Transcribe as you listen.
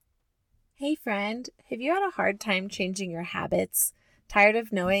Hey friend, have you had a hard time changing your habits? Tired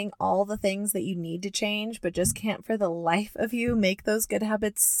of knowing all the things that you need to change, but just can't for the life of you make those good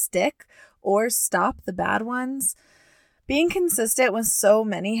habits stick or stop the bad ones? Being consistent with so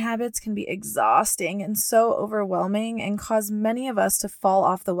many habits can be exhausting and so overwhelming and cause many of us to fall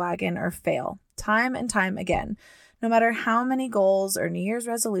off the wagon or fail time and time again, no matter how many goals or New Year's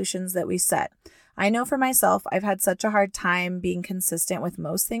resolutions that we set. I know for myself, I've had such a hard time being consistent with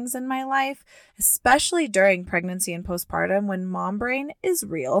most things in my life, especially during pregnancy and postpartum when mom brain is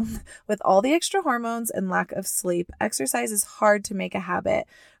real. With all the extra hormones and lack of sleep, exercise is hard to make a habit,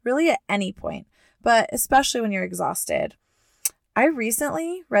 really at any point, but especially when you're exhausted. I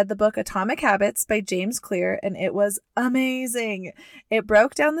recently read the book Atomic Habits by James Clear, and it was amazing. It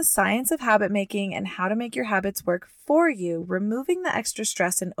broke down the science of habit making and how to make your habits work for you, removing the extra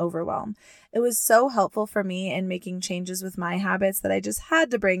stress and overwhelm. It was so helpful for me in making changes with my habits that I just had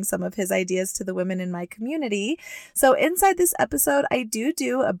to bring some of his ideas to the women in my community. So inside this episode, I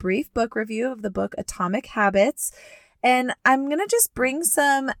do a brief book review of the book Atomic Habits. And I'm going to just bring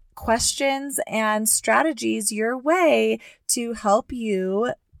some questions and strategies your way to help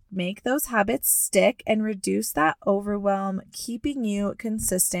you make those habits stick and reduce that overwhelm, keeping you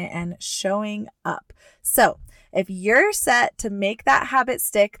consistent and showing up. So if you're set to make that habit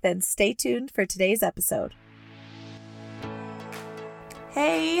stick, then stay tuned for today's episode.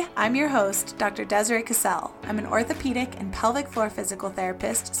 Hey, I'm your host, Dr. Desiree Cassell. I'm an orthopedic and pelvic floor physical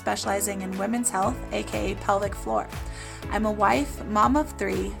therapist specializing in women's health, aka pelvic floor. I'm a wife, mom of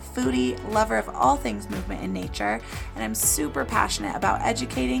 3, foodie, lover of all things movement and nature, and I'm super passionate about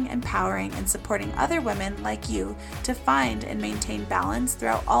educating, empowering, and supporting other women like you to find and maintain balance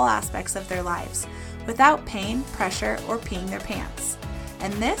throughout all aspects of their lives, without pain, pressure, or peeing their pants.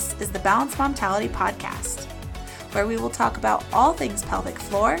 And this is the Balanced Momtality Podcast, where we will talk about all things pelvic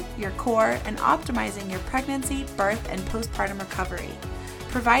floor, your core, and optimizing your pregnancy, birth, and postpartum recovery,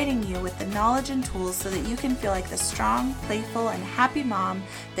 providing you with the knowledge and tools so that you can feel like the strong, playful, and happy mom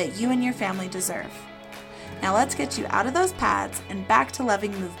that you and your family deserve. Now let's get you out of those pads and back to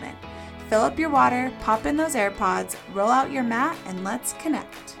loving movement. Fill up your water, pop in those AirPods, roll out your mat, and let's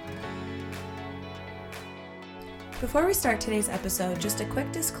connect. Before we start today's episode, just a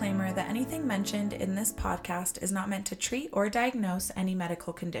quick disclaimer that anything mentioned in this podcast is not meant to treat or diagnose any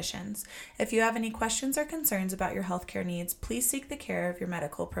medical conditions. If you have any questions or concerns about your healthcare needs, please seek the care of your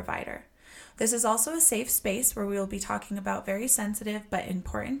medical provider. This is also a safe space where we will be talking about very sensitive but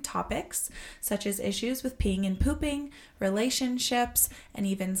important topics, such as issues with peeing and pooping, relationships, and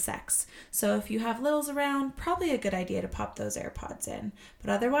even sex. So if you have littles around, probably a good idea to pop those AirPods in. But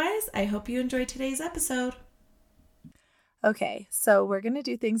otherwise, I hope you enjoyed today's episode. Okay, so we're going to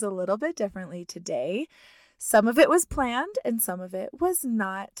do things a little bit differently today. Some of it was planned and some of it was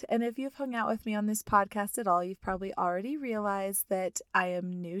not. And if you've hung out with me on this podcast at all, you've probably already realized that I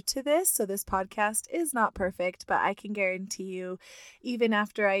am new to this. So this podcast is not perfect, but I can guarantee you, even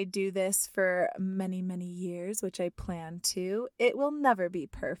after I do this for many, many years, which I plan to, it will never be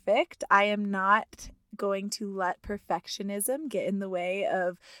perfect. I am not going to let perfectionism get in the way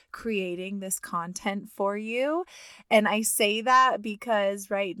of creating this content for you. And I say that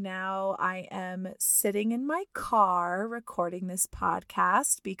because right now I am sitting in my car recording this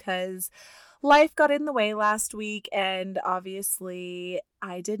podcast because life got in the way last week, and obviously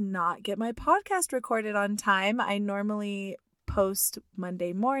I did not get my podcast recorded on time. I normally post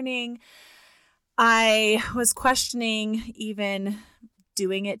Monday morning. I was questioning even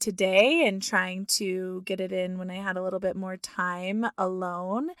doing it today and trying to get it in when I had a little bit more time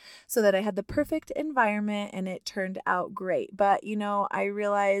alone so that I had the perfect environment, and it turned out great. But, I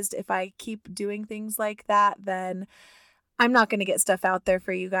realized if I keep doing things like that, then I'm not going to get stuff out there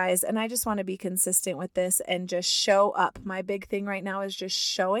for you guys. And I just want to be consistent with this and just show up. My big thing right now is just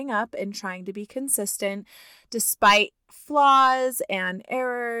showing up and trying to be consistent despite flaws and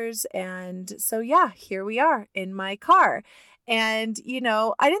errors. And so, yeah, here we are in my car. And,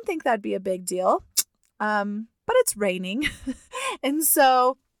 I didn't think that'd be a big deal, but it's raining. And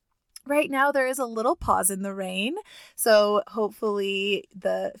so right now there is a little pause in the rain. So hopefully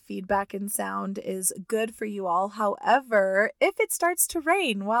the feedback and sound is good for you all. However, if it starts to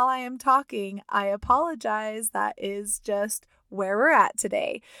rain while I am talking, I apologize. That is just where we're at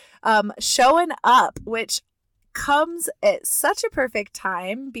today. Showing up, which comes at such a perfect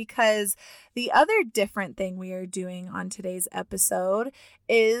time because the other different thing we are doing on today's episode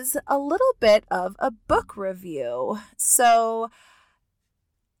is a little bit of a book review. So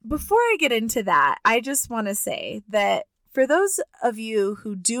before I get into that, I just want to say that for those of you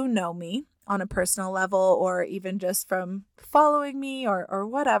who do know me on a personal level or even just from following me or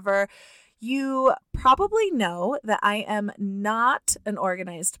whatever, You probably know that I am not an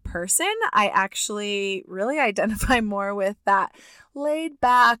organized person. I actually really identify more with that laid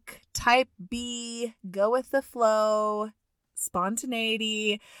back, type B, go with the flow,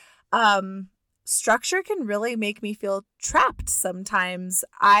 spontaneity. Structure can really make me feel trapped sometimes.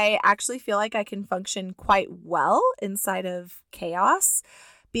 I actually feel like I can function quite well inside of chaos.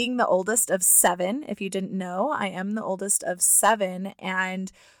 Being the oldest of 7, if you didn't know, I am the oldest of 7,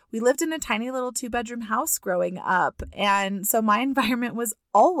 and we lived in a tiny little 2-bedroom house growing up. And so my environment was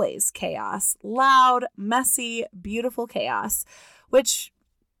always chaos, loud, messy, beautiful chaos, which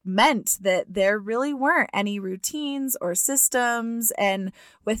meant that there really weren't any routines or systems. And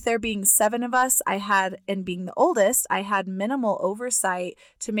with there being 7 of us, and being the oldest, I had minimal oversight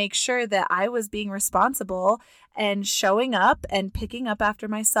to make sure that I was being responsible and showing up and picking up after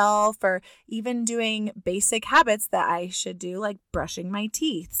myself, or even doing basic habits that I should do, like brushing my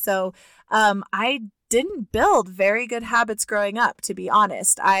teeth. So I didn't build very good habits growing up, to be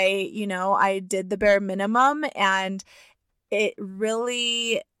honest. I did the bare minimum, and it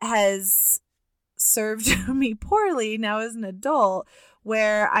really has served me poorly now as an adult,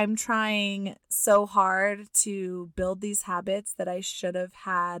 where I'm trying so hard to build these habits that I should have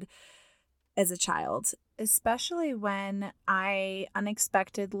had as a child, especially when I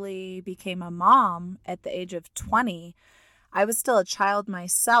unexpectedly became a mom at the age of 20. I was still a child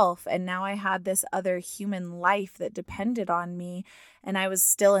myself, and now I had this other human life that depended on me, and I was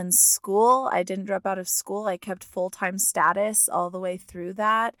still in school. I didn't drop out of school. I kept full-time status all the way through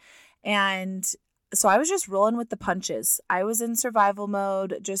that, and so I was just rolling with the punches. I was in survival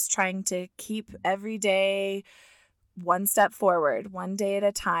mode, just trying to keep every day one step forward, one day at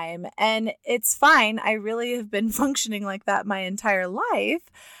a time, and it's fine. I really have been functioning like that my entire life.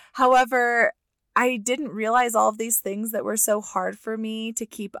 However, I didn't realize all of these things that were so hard for me to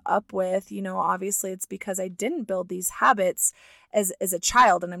keep up with. Obviously it's because I didn't build these habits as a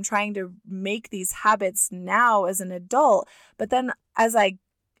child, and I'm trying to make these habits now as an adult. But then as I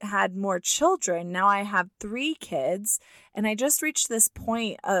had more children, now I have 3 kids, and I just reached this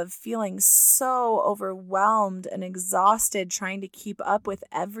point of feeling so overwhelmed and exhausted trying to keep up with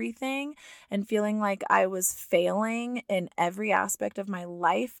everything, and feeling like I was failing in every aspect of my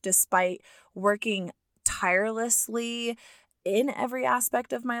life despite working tirelessly in every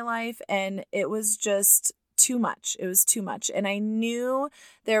aspect of my life. And it was just too much. It was too much. And I knew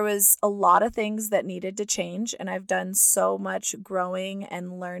there was a lot of things that needed to change. And I've done so much growing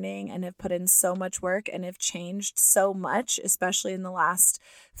and learning, and have put in so much work, and have changed so much, especially in the last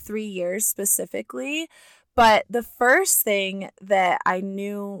 3 years specifically. But the first thing that I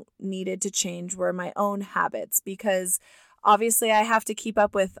knew needed to change were my own habits, because obviously I have to keep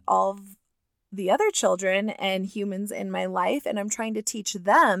up with all of the other children and humans in my life, and I'm trying to teach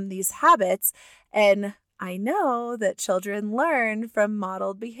them these habits. And I know that children learn from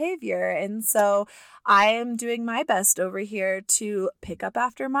modeled behavior. And so I am doing my best over here to pick up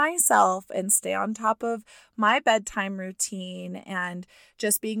after myself and stay on top of my bedtime routine, and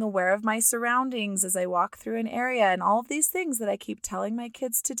just being aware of my surroundings as I walk through an area, and all of these things that I keep telling my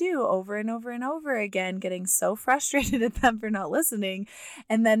kids to do over and over and over again, getting so frustrated at them for not listening,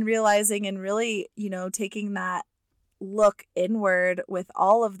 and then realizing and really, taking that look inward with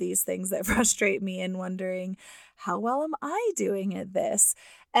all of these things that frustrate me, and wondering, how well am I doing at this?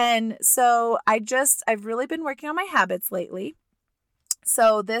 And so I've really been working on my habits lately.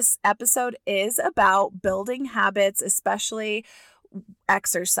 So this episode is about building habits, especially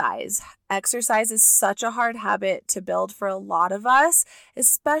exercise. Exercise is such a hard habit to build for a lot of us,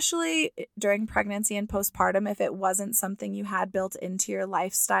 especially during pregnancy and postpartum. If it wasn't something you had built into your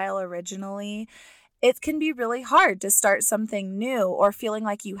lifestyle originally, it can be really hard to start something new, or feeling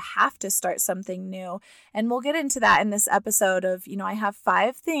like you have to start something new. And we'll get into that in this episode of, I have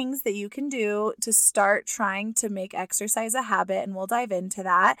 5 things that you can do to start trying to make exercise a habit, and we'll dive into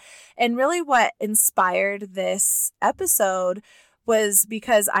that. And really what inspired this episode was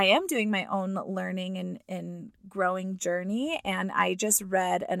because I am doing my own learning and growing journey. And I just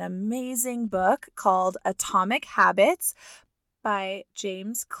read an amazing book called Atomic Habits by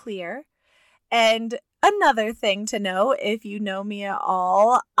James Clear. And another thing to know, if you know me at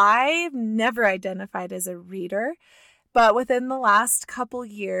all, I've never identified as a reader, but within the last couple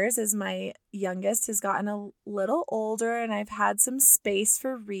years, as my youngest has gotten a little older and I've had some space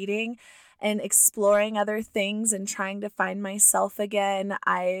for reading and exploring other things and trying to find myself again,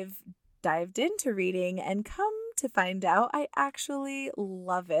 I've dived into reading and come to find out I actually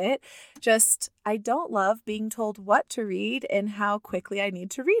love it. I don't love being told what to read and how quickly I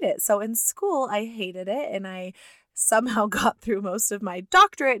need to read it. So in school, I hated it, and I somehow got through most of my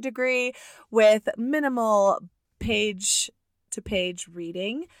doctorate degree with minimal page-to-page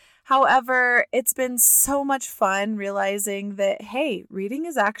reading. However, it's been so much fun realizing that, hey, reading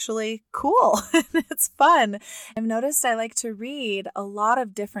is actually cool and it's fun. I've noticed I like to read a lot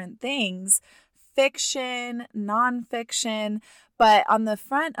of different things, fiction, nonfiction, but on the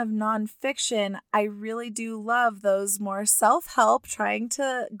front of nonfiction, I really do love those more self-help, trying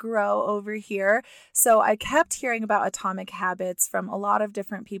to grow over here. So I kept hearing about Atomic Habits from a lot of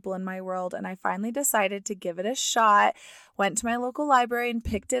different people in my world, and I finally decided to give it a shot. Went to my local library and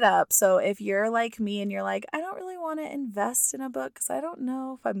picked it up. So if you're like me and you're like, I don't really want to invest in a book because I don't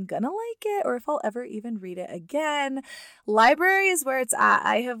know if I'm going to like it or if I'll ever even read it again, library is where it's at.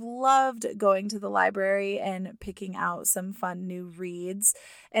 I have loved going to the library and picking out some fun new reads.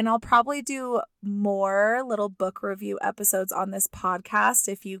 And I'll probably do more little book review episodes on this podcast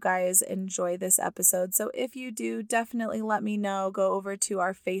if you guys enjoy this episode. So if you do, definitely let me know. Go over to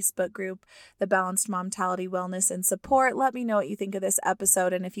our Facebook group, The Balanced Momtality Wellness and Support. Let me know what you think of this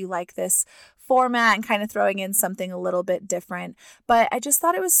episode and if you like this format and kind of throwing in something a little bit different. But I just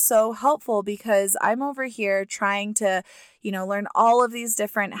thought it was so helpful because I'm over here trying to, learn all of these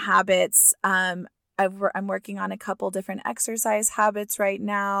different habits. I'm working on a couple different exercise habits right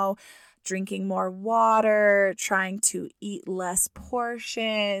now, drinking more water, trying to eat less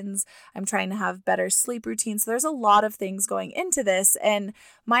portions. I'm trying to have better sleep routines. So there's a lot of things going into this. And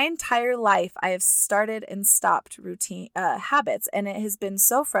my entire life, I have started and stopped routine habits. And it has been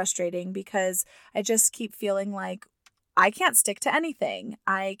so frustrating because I just keep feeling like I can't stick to anything.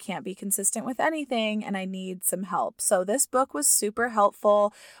 I can't be consistent with anything, and I need some help. So this book was super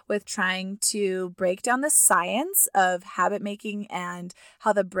helpful with trying to break down the science of habit making and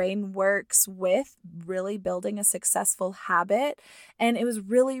how the brain works with really building a successful habit. And it was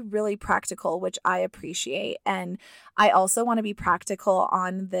really, really practical, which I appreciate. And I also want to be practical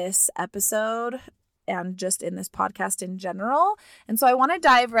on this episode and just in this podcast in general. And so I want to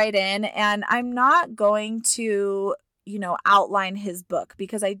dive right in, and I'm not going to outline his book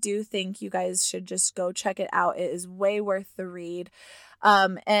because I do think you guys should just go check it out. It is way worth the read.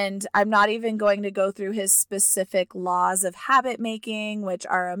 And I'm not even going to go through his specific laws of habit making, which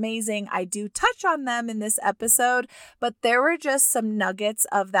are amazing. I do touch on them in this episode, but there were just some nuggets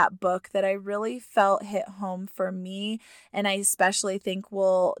of that book that I really felt hit home for me. And I especially think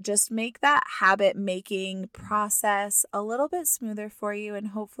will just make that habit making process a little bit smoother for you and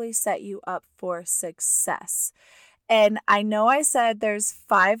hopefully set you up for success. And I know I said there's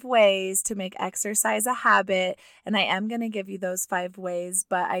 5 ways to make exercise a habit, and I am going to give you those 5 ways,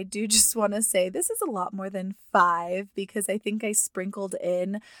 but I do just want to say this is a lot more than 5 because I think I sprinkled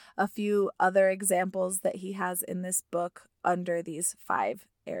in a few other examples that he has in this book under these 5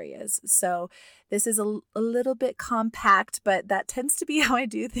 areas. So this is a little bit compact, but that tends to be how I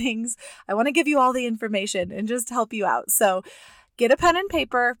do things. I want to give you all the information and just help you out. So get a pen and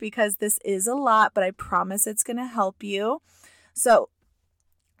paper because this is a lot, but I promise it's going to help you. So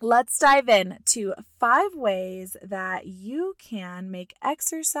let's dive in to 5 ways that you can make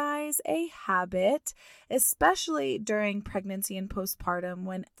exercise a habit, especially during pregnancy and postpartum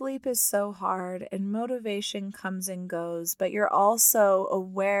when sleep is so hard and motivation comes and goes, but you're also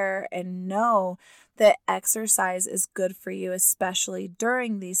aware and know that exercise is good for you, especially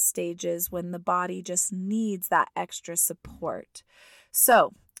during these stages when the body just needs that extra support.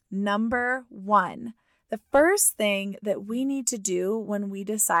 So, number 1, the first thing that we need to do when we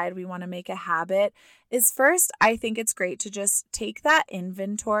decide we want to make a habit is first, I think it's great to just take that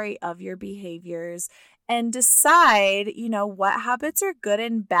inventory of your behaviors and decide, what habits are good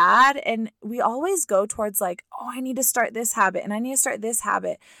and bad. And we always go towards like, I need to start this habit and I need to start this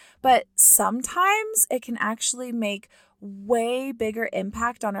habit. But sometimes it can actually make way bigger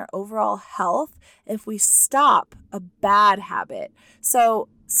impact on our overall health if we stop a bad habit. So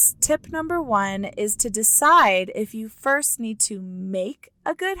tip number 1 is to decide if you first need to make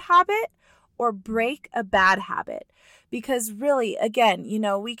a good habit or break a bad habit. Because really, again,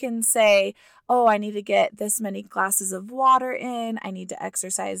 we can say, I need to get this many glasses of water in, I need to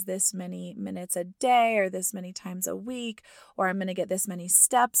exercise this many minutes a day or this many times a week, or I'm going to get this many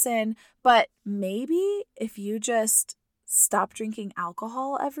steps in. But maybe if you just stop drinking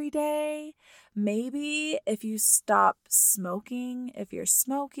alcohol every day, maybe if you stop smoking, if you're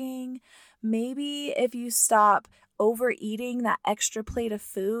smoking, maybe if you stop overeating that extra plate of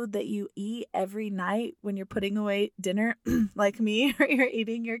food that you eat every night when you're putting away dinner like me, or you're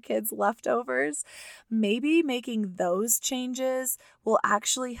eating your kids' leftovers, maybe making those changes will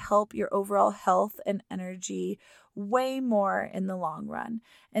actually help your overall health and energy way more in the long run.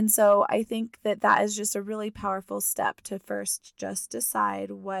 And so I think that is just a really powerful step to first just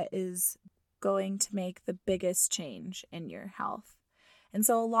decide what is going to make the biggest change in your health. And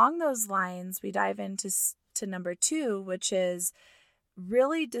so along those lines, we dive into number 2, which is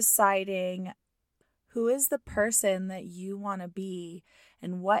really deciding who is the person that you want to be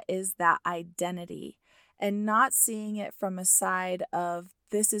and what is that identity, and not seeing it from a side of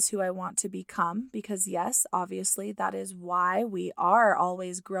this is who I want to become, because yes, obviously that is why we are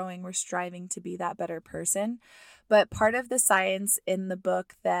always growing. We're striving to be that better person. But part of the science in the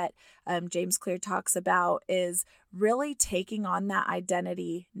book that James Clear talks about is really taking on that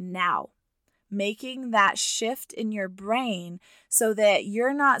identity now, making that shift in your brain so that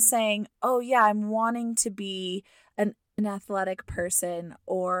you're not saying, oh yeah, I'm wanting to be an athletic person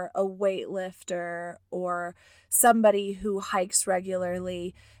or a weightlifter or somebody who hikes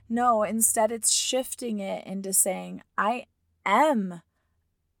regularly. No, instead it's shifting it into saying, I am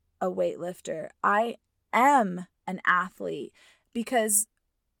a weightlifter. I am an athlete. Because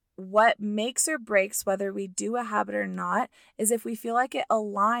what makes or breaks whether we do a habit or not is if we feel like it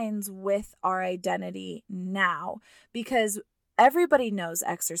aligns with our identity now. Because everybody knows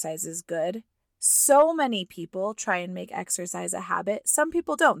exercise is good. So many people try and make exercise a habit. Some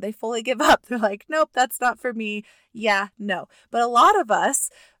people don't. They fully give up. They're like, nope, that's not for me. Yeah, no. But a lot of us,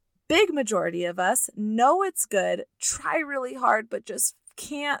 big majority of us, know it's good, try really hard, but just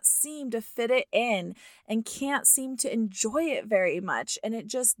can't seem to fit it in and can't seem to enjoy it very much. And it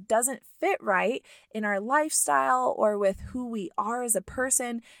just doesn't fit right in our lifestyle or with who we are as a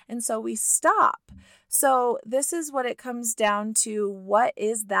person. And so we stop. So this is what it comes down to. What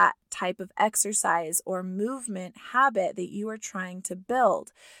is that type of exercise or movement habit that you are trying to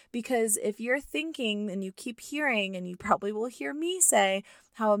build? Because if you're thinking and you keep hearing, and you probably will hear me say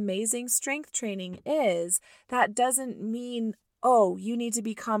how amazing strength training is, that doesn't mean, oh, you need to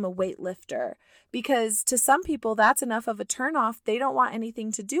become a weightlifter. Because to some people, that's enough of a turnoff. They don't want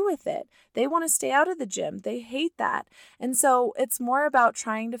anything to do with it. They want to stay out of the gym. They hate that. And so it's more about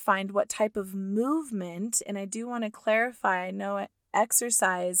trying to find what type of movement. And I do want to clarify, I know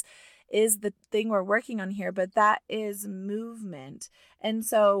exercise is the thing we're working on here, but that is movement. And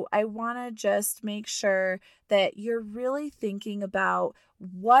so I want to just make sure that you're really thinking about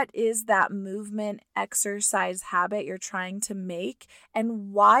what is that movement exercise habit you're trying to make,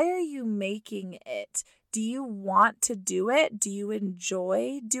 and why are you making it? Do you want to do it? Do you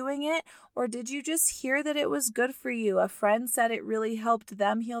enjoy doing it? Or did you just hear that it was good for you? A friend said it really helped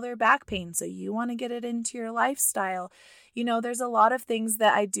them heal their back pain, so you want to get it into your lifestyle. You know, there's a lot of things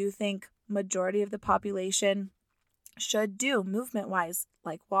that I do think majority of the population should do movement-wise,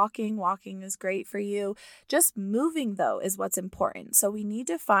 like walking. Walking is great for you. Just moving, though, is what's important. So we need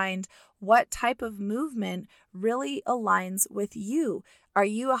to find what type of movement really aligns with you. Are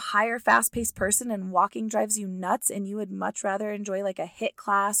you a higher fast-paced person and walking drives you nuts and you would much rather enjoy like a HIIT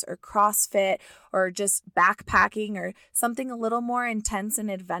class or CrossFit or just backpacking or something a little more intense and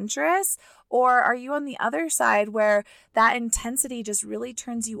adventurous? Or are you on the other side where that intensity just really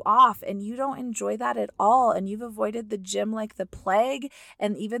turns you off and you don't enjoy that at all, and you've avoided the gym like the plague,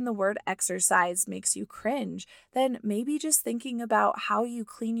 and even the word exercise makes you cringe? Then maybe just thinking about how you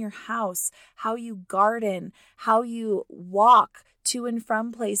clean your house, how you garden, how you walk to and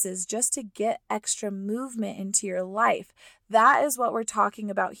from places just to get extra movement into your life. That is what we're talking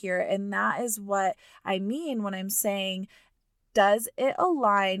about here. And that is what I mean when I'm saying, does it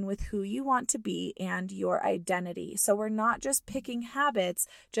align with who you want to be and your identity? So we're not just picking habits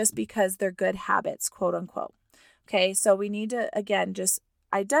just because they're good habits, quote unquote. Okay, so we need to, again, just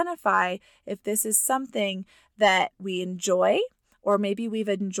identify if this is something that we enjoy, or maybe we've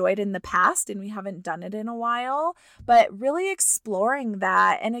enjoyed in the past and we haven't done it in a while, but really exploring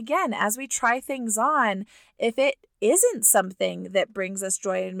that. And again, as we try things on, if it isn't something that brings us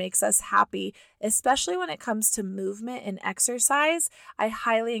joy and makes us happy, especially when it comes to movement and exercise, I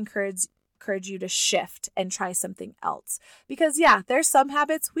highly encourage you to shift and try something else. Because yeah, there's some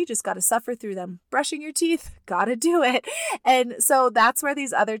habits we just got to suffer through them. Brushing your teeth, got to do it. And so that's where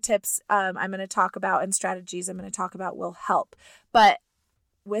these other tips I'm going to talk about and strategies I'm going to talk about will help. But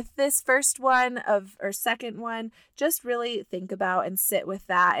with this second one, just really think about and sit with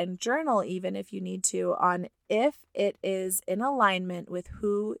that and journal, even if you need to, on if it is in alignment with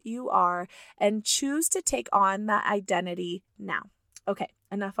who you are, and choose to take on that identity now. Okay,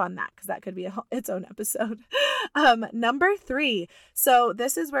 enough on that because that could be its own episode. Number 3. So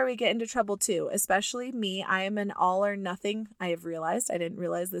this is where we get into trouble too, especially me. I am an all or nothing. I have realized. I didn't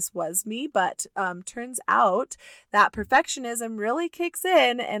realize this was me, but turns out that perfectionism really kicks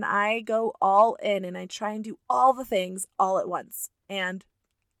in and I go all in and I try and do all the things all at once. And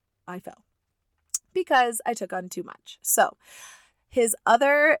I fell because I took on too much. So his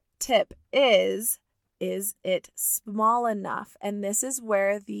other tip is it small enough? And this is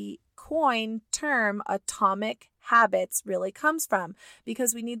where the coin term atomic habits really comes from,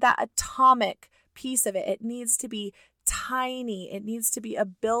 because we need that atomic piece of it. It needs to be tiny. It needs to be a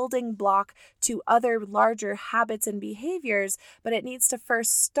building block to other larger habits and behaviors, but it needs to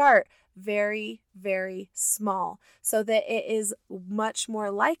first start very, very small so that it is much more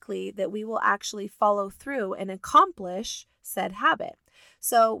likely that we will actually follow through and accomplish said habit.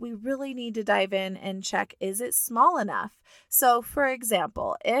 So we really need to dive in and check, is it small enough? So for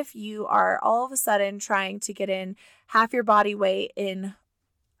example, if you are all of a sudden trying to get in half your body weight in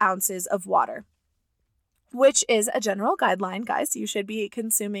ounces of water, which is a general guideline, guys. You should be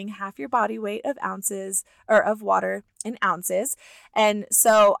consuming half your body weight of ounces or of water in ounces. And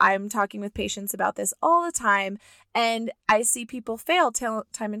so I'm talking with patients about this all the time. And I see people fail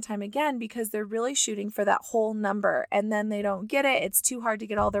time and time again because they're really shooting for that whole number and then they don't get it. It's too hard to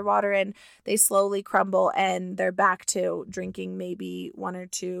get all their water in. They slowly crumble and they're back to drinking maybe 1 or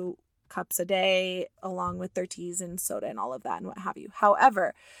 2 cups a day along with their teas and soda and all of that and what have you.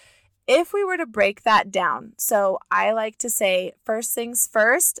 However, if we were to break that down, so I like to say, first things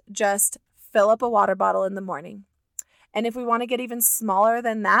first, just fill up a water bottle in the morning. And if we want to get even smaller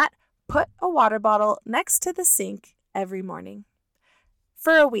than that, put a water bottle next to the sink every morning.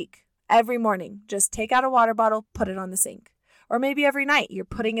 For a week, every morning, just take out a water bottle, put it on the sink. Or maybe every night you're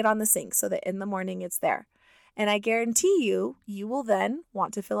putting it on the sink so that in the morning it's there. And I guarantee you will then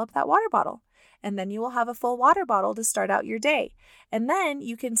want to fill up that water bottle. And then you will have a full water bottle to start out your day. And then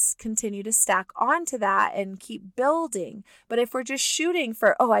you can continue to stack onto that and keep building. But if we're just shooting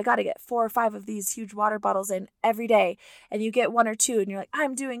for, I got to get 4 or 5 of these huge water bottles in every day, and you get 1 or 2 and you're like,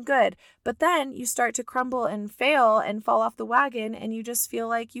 I'm doing good. But then you start to crumble and fail and fall off the wagon and you just feel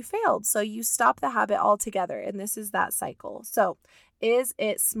like you failed. So you stop the habit altogether. And this is that cycle. So is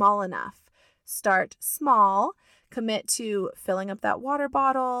it small enough? Start small. Commit to filling up that water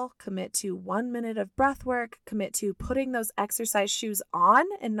bottle, commit to 1 minute of breath work, commit to putting those exercise shoes on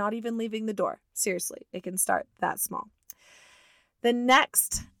and not even leaving the door. Seriously, it can start that small. The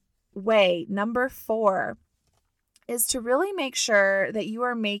next way, number 4, is to really make sure that you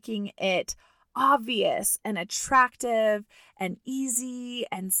are making it obvious and attractive and easy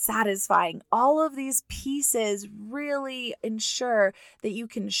and satisfying. All of these pieces really ensure that you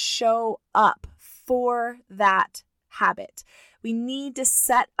can show up for that habit. We need to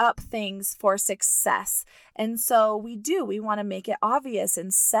set up things for success. And so we want to make it obvious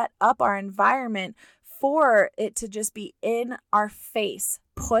and set up our environment for it to just be in our face.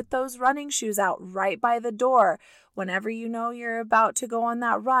 Put those running shoes out right by the door. Whenever you know you're about to go on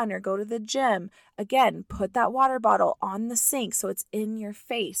that run or go to the gym, again, put that water bottle on the sink so it's in your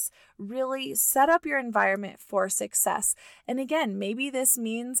face. Really set up your environment for success. And again, maybe this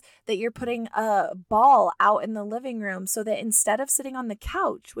means that you're putting a ball out in the living room so that instead of sitting on the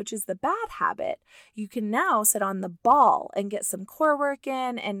couch, which is the bad habit, you can now sit on the ball and get some core work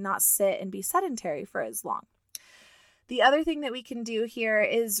in and not sit and be sedentary for as long. The other thing that we can do here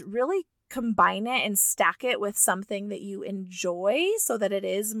is really combine it and stack it with something that you enjoy so that it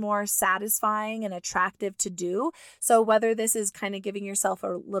is more satisfying and attractive to do. So whether this is kind of giving yourself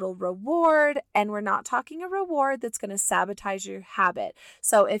a little reward, and we're not talking a reward that's going to sabotage your habit.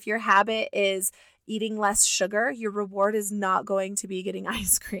 So if your habit is eating less sugar, your reward is not going to be getting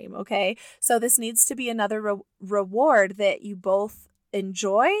ice cream, okay? So this needs to be another reward that you both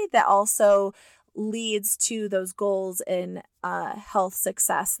enjoy that also leads to those goals in health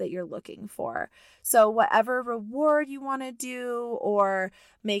success that you're looking for. So whatever reward you want to do, or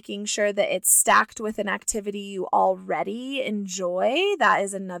making sure that it's stacked with an activity you already enjoy, that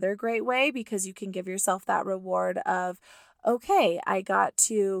is another great way, because you can give yourself that reward of, okay, I got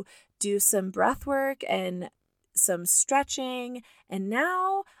to do some breath work and some stretching, and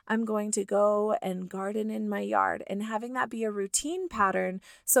now I'm going to go and garden in my yard, and having that be a routine pattern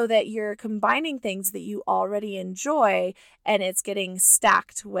so that you're combining things that you already enjoy and it's getting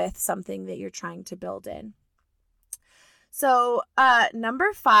stacked with something that you're trying to build in. So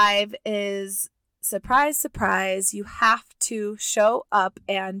number 5 is surprise, surprise, you have to show up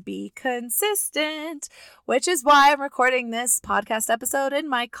and be consistent, which is why I'm recording this podcast episode in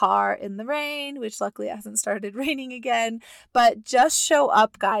my car in the rain, which luckily hasn't started raining again. But just show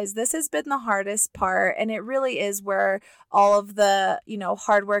up, guys. This has been the hardest part, and it really is where all of the,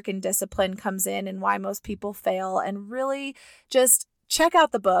 hard work and discipline comes in and why most people fail. And really just check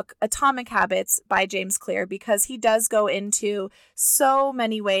out the book, Atomic Habits by James Clear, because he does go into so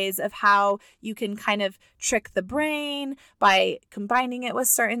many ways of how you can kind of trick the brain by combining it with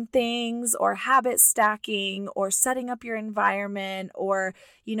certain things, or habit stacking, or setting up your environment, or,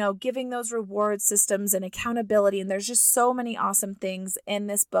 giving those reward systems and accountability. And there's just so many awesome things in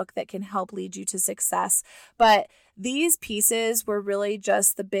this book that can help lead you to success. But these pieces were really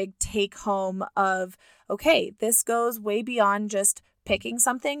just the big take home of, okay, this goes way beyond just picking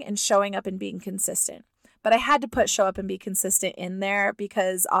something and showing up and being consistent. But I had to put show up and be consistent in there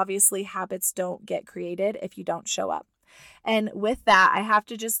because obviously habits don't get created if you don't show up. And with that, I have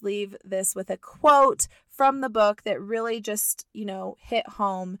to just leave this with a quote from the book that really just, hit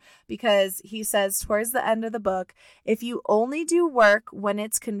home, because he says towards the end of the book, if you only do work when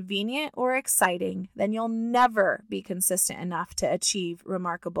it's convenient or exciting, then you'll never be consistent enough to achieve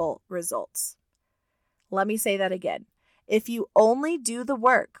remarkable results. Let me say that again. If you only do the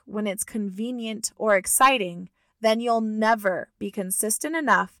work when it's convenient or exciting, then you'll never be consistent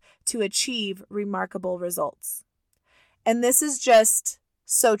enough to achieve remarkable results. And this is just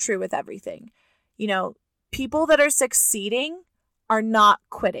so true with everything. People that are succeeding are not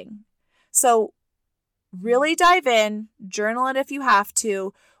quitting. So really dive in, journal it if you have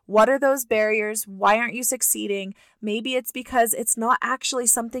to. What are those barriers? Why aren't you succeeding? Maybe it's because it's not actually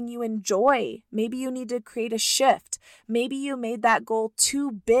something you enjoy. Maybe you need to create a shift. Maybe you made that goal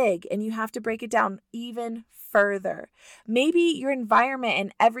too big and you have to break it down even further. Maybe your environment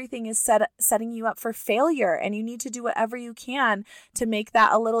and everything is setting you up for failure, and you need to do whatever you can to make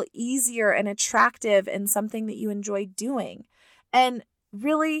that a little easier and attractive and something that you enjoy doing. And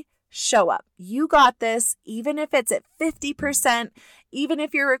really show up. You got this, even if it's at 50%, even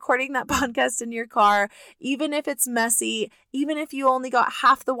if you're recording that podcast in your car, even if it's messy, even if you only got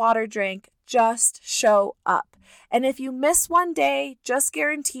half the water drank, just show up. And if you miss one day, just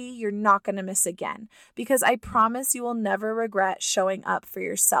guarantee you're not going to miss again, because I promise you will never regret showing up for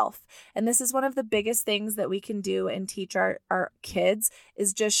yourself. And this is one of the biggest things that we can do and teach our kids,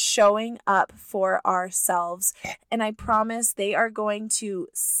 is just showing up for ourselves. And I promise they are going to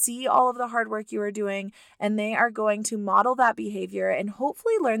see all of the hard work you are doing, and they are going to model that behavior and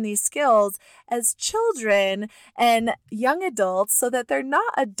hopefully learn these skills as children and young adults, so that they're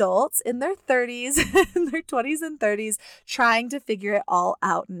not adults in their 30s, in their 20s and 30s, trying to figure it all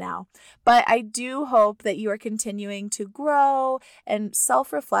out now. But I do hope that you are continuing to grow and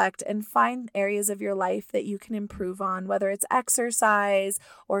self-reflect and find areas of your life that you can improve on, whether it's exercise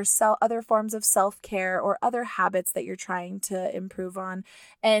or other forms of self-care or other habits that you're trying to improve on.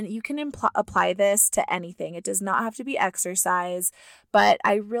 And you can apply this to anything. It does not have to be exercise, but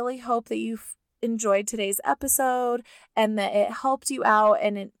I really hope that you've enjoyed today's episode and that it helped you out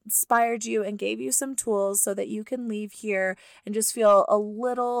and inspired you and gave you some tools so that you can leave here and just feel a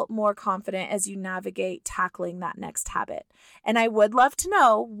little more confident as you navigate tackling that next habit. And I would love to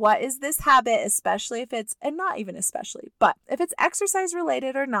know, what is this habit, especially if it's, and not even especially, but if it's exercise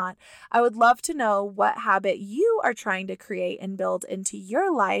related or not, I would love to know what habit you are trying to create and build into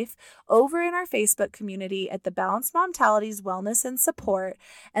your life over in our Facebook community at the Balanced Momtalities Wellness and Support.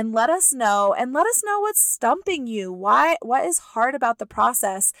 And let us know what's stumping you. What is hard about the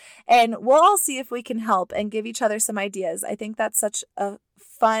process? And we'll all see if we can help and give each other some ideas. I think that's such a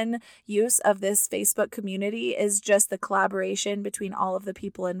fun use of this Facebook community, is just the collaboration between all of the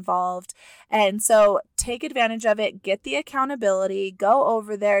people involved. And so take advantage of it, get the accountability, go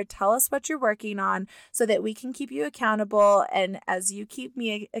over there, tell us what you're working on so that we can keep you accountable. And as you keep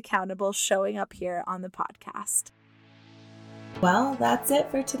me accountable, showing up here on the podcast. Well, that's it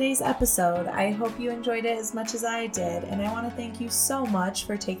for today's episode. I hope you enjoyed it as much as I did, and I want to thank you so much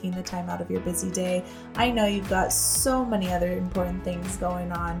for taking the time out of your busy day. I know you've got so many other important things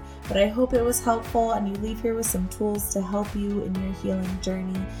going on, but I hope it was helpful and you leave here with some tools to help you in your healing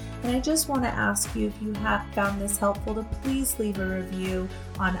journey. And I just want to ask you, if you have found this helpful, to please leave a review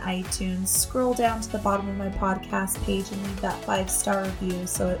on iTunes. Scroll down to the bottom of my podcast page and leave that 5-star review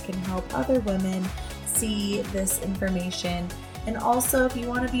so it can help other women see this information. And also, if you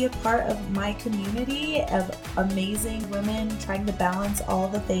want to be a part of my community of amazing women trying to balance all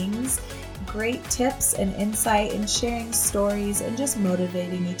the things, great tips and insight and sharing stories and just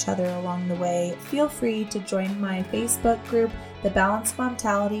motivating each other along the way, feel free to join my Facebook group, The Balanced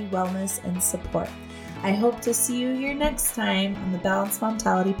Momtality Wellness and Support. I hope to see you here next time on the Balanced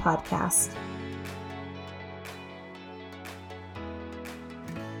Momtality Podcast.